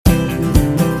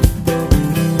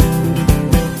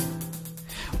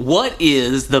What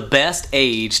is the best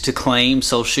age to claim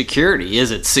Social Security? Is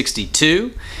it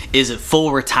 62? Is it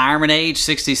full retirement age,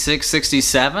 66,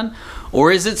 67?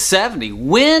 Or is it 70?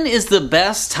 When is the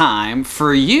best time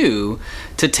for you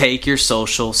to take your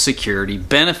Social Security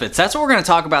benefits? That's what we're going to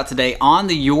talk about today on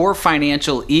the Your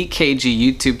Financial EKG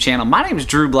YouTube channel. My name is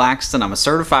Drew Blackston. I'm a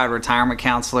certified retirement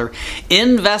counselor,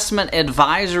 investment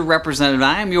advisor representative.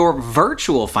 I am your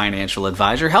virtual financial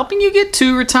advisor, helping you get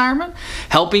to retirement,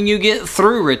 helping you get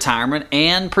through retirement,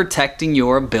 and protecting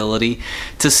your ability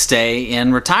to stay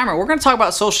in retirement. We're going to talk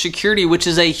about Social Security, which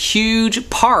is a huge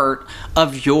part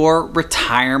of your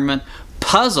retirement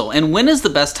puzzle. And when is the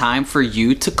best time for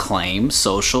you to claim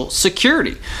Social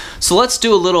Security? So let's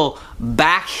do a little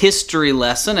back history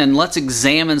lesson and let's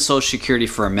examine Social Security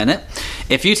for a minute.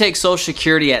 If you take Social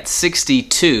Security at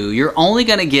 62, you're only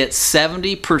going to get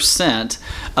 70%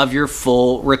 of your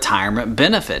full retirement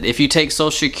benefit. If you take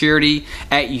Social Security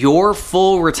at your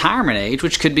full retirement age,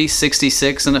 which could be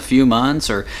 66 in a few months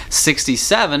or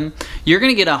 67, you're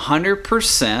going to get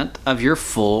 100% of your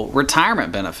full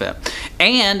retirement benefit.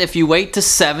 And if you wait to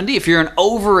 70, if you're an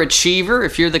overachiever,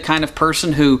 if you're the kind of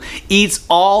person who eats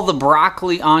all the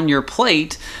broccoli on your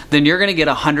plate, then you're going to get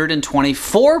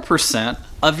 124%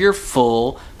 of your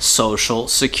full Social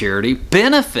Security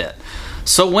benefit.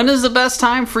 So when is the best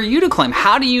time for you to claim?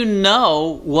 How do you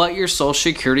know what your Social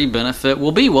Security benefit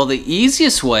will be? Well, the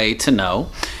easiest way to know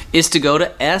is to go to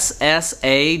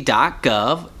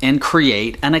ssa.gov and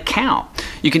create an account.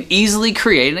 You can easily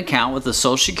create an account with the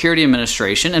Social Security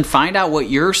Administration and find out what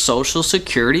your Social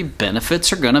Security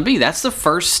benefits are going to be. That's the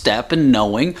first step in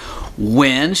knowing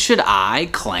when should I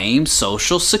claim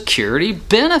Social Security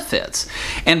benefits.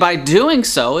 And by doing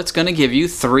so, it's going to give you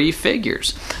three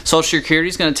figures. Social Security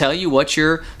is going to tell you what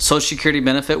your Social Security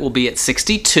benefit will be at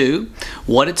 62,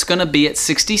 what it's going to be at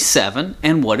 67,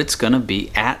 and what it's going to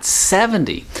be at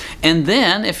 70. And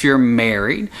then if you're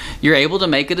married, you're able to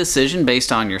make a decision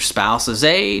based on your spouse's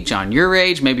age, on your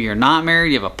age. Maybe you're not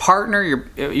married, you have a partner.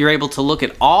 You're able to look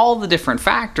at all the different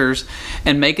factors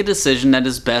and make a decision that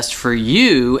is best for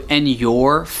you and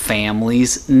your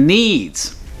family's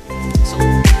needs.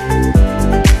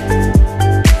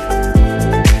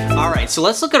 So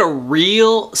let's look at a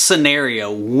real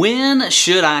scenario. When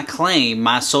should I claim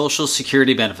my Social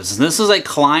Security benefits? And this is a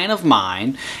client of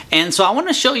mine, and so I want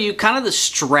to show you kind of the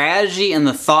strategy and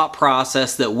the thought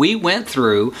process that we went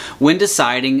through when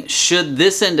deciding should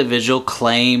this individual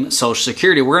claim Social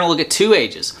Security. We're going to look at two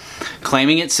ages,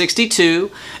 claiming at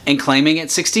 62 and claiming at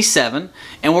 67,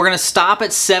 and we're going to stop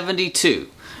at 72.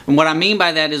 And what I mean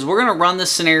by that is we're going to run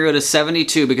this scenario to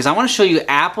 72 because I want to show you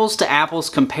apples to apples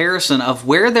comparison of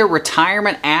where their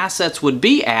retirement assets would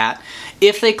be at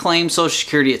if they claim Social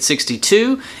Security at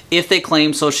 62, if they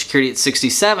claim Social Security at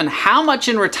 67, how much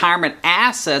in retirement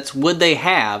assets would they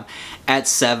have at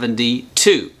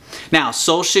 72? Now,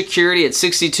 Social Security at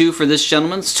 62 for this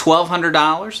gentleman's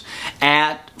 $1,200.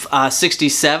 At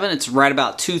 67, it's right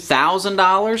about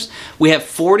 $2,000. We have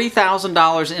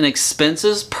 $40,000 in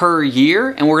expenses per year,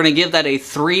 and we're going to give that a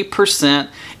 3%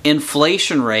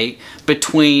 inflation rate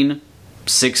between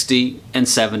 60 and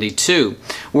 72.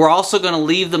 We're also going to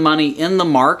leave the money in the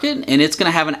market, and it's going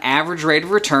to have an average rate of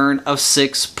return of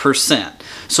 6%.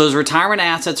 So his retirement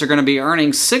assets are going to be earning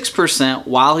 6%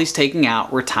 while he's taking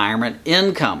out retirement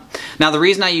income. Now, the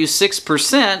reason I use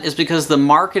 6% is because the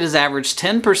market has averaged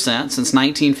 10% since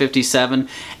 1957,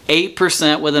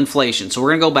 8% with inflation. So we're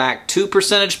going to go back 2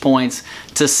 percentage points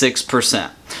to 6%.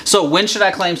 So when should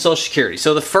I claim Social Security?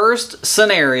 So the first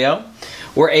scenario,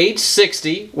 we're age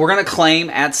 60, we're going to claim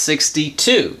at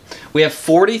 62. We have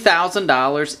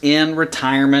 $40,000 in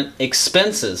retirement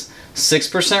expenses,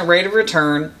 6% rate of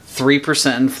return,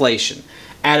 3% inflation.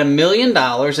 At $1 million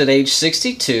at age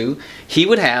 62, he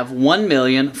would have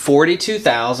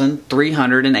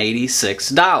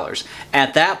 $1,042,386.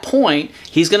 At that point,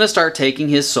 he's going to start taking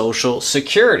his Social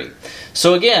Security.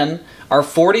 So again, our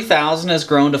 $40,000 has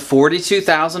grown to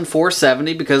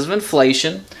 $42,470 because of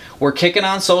inflation. We're kicking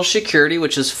on Social Security,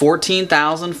 which is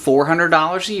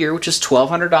 $14,400 a year, which is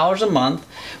 $1,200 a month,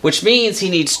 which means he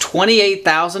needs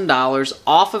 $28,000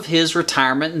 off of his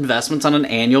retirement investments on an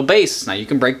annual basis. Now, you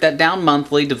can break that down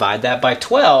monthly, divide that by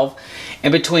 12,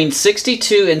 and between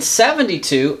 62 and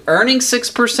 72, earning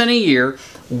 6% a year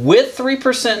with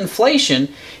 3% inflation,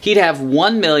 he'd have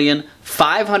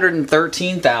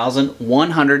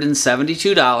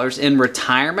 $1,513,172 in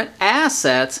retirement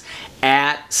assets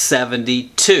at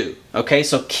 72. Okay,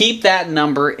 so keep that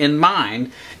number in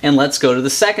mind, and let's go to the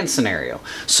second scenario.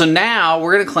 So now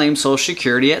we're going to claim Social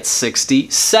Security at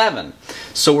 67.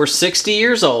 So we're 60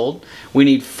 years old. We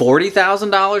need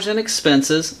 $40,000 in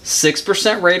expenses,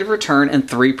 6% rate of return, and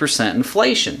 3%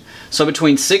 inflation. So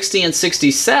between 60 and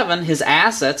 67, his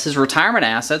assets, his retirement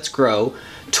assets, grow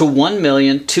to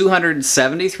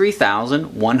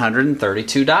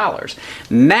 $1,273,132.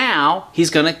 Now he's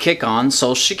going to kick on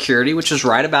Social Security, which is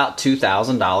right about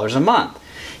 $2,000 a month.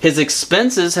 His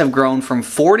expenses have grown from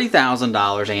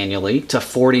 $40,000 annually to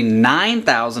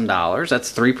 $49,000.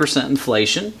 That's 3%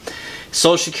 inflation.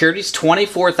 Social Security is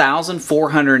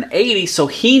 $24,480, so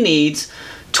he needs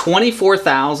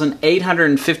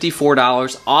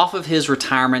 $24,854 off of his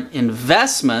retirement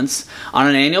investments on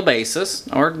an annual basis,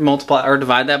 or multiply or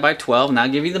divide that by 12, and I'll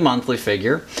give you the monthly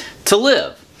figure, to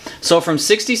live. So from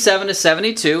 67 to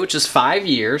 72, which is 5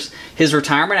 years, his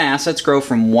retirement assets grow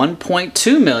from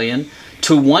 $1.2 million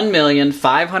to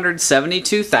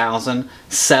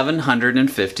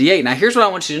 $1,572,758. Now here's what I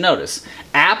want you to notice.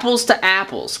 Apples to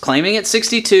apples, claiming at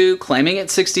 62, claiming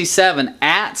at 67,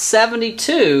 at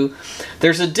 72,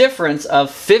 there's a difference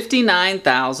of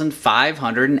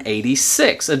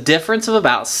 $59,586, a difference of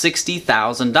about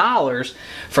 $60,000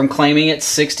 from claiming at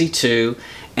 62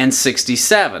 and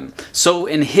 67. So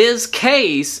in his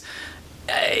case,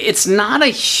 it's not a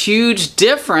huge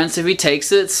difference if he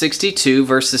takes it at 62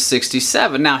 versus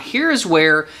 67. Now here's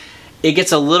where it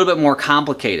gets a little bit more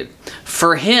complicated.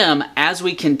 For him, as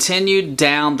we continued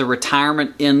down the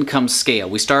retirement income scale,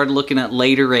 we started looking at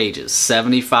later ages,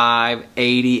 75,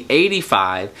 80,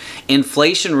 85,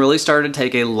 inflation really started to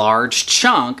take a large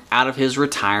chunk out of his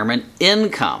retirement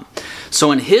income.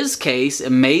 So in his case, it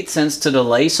made sense to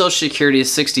delay Social Security to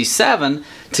 67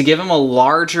 to give him a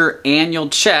larger annual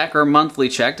check or monthly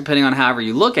check, depending on however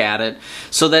you look at it,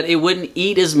 so that it wouldn't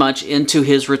eat as much into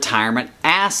his retirement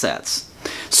assets.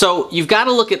 So you've got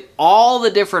to look at all the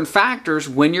different factors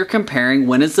when you're comparing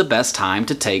when is the best time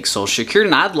to take Social Security.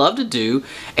 And I'd love to do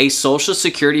a Social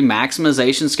Security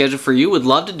maximization schedule for you. Would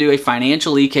love to do a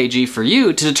financial EKG for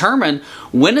you to determine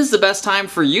when is the best time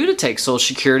for you to take Social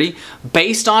Security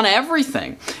based on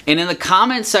everything. And in the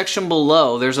comment section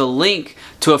below, there's a link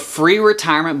to a free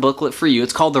retirement booklet for you.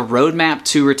 It's called The Roadmap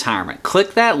to Retirement.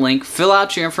 Click that link, fill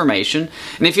out your information,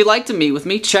 and if you'd like to meet with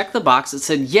me, check the box that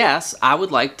said, yes, I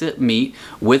would like to meet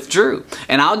with Drew.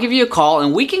 And I'll give you a call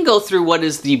and we can go through what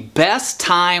is the best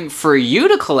time for you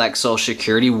to collect Social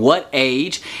Security, what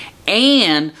age,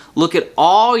 and look at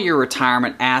all your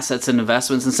retirement assets and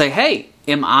investments and say, hey,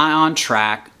 am I on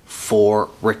track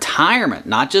for retirement?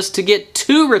 Not just to get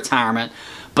to retirement,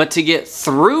 but to get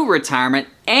through retirement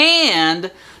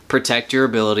and protect your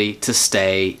ability to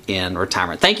stay in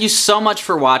retirement. Thank you so much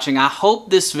for watching. I hope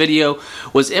this video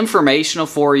was informational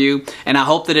for you, and I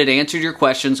hope that it answered your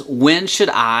questions. When should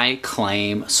I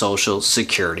claim Social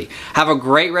Security? Have a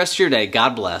great rest of your day.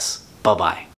 God bless.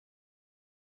 Bye-bye.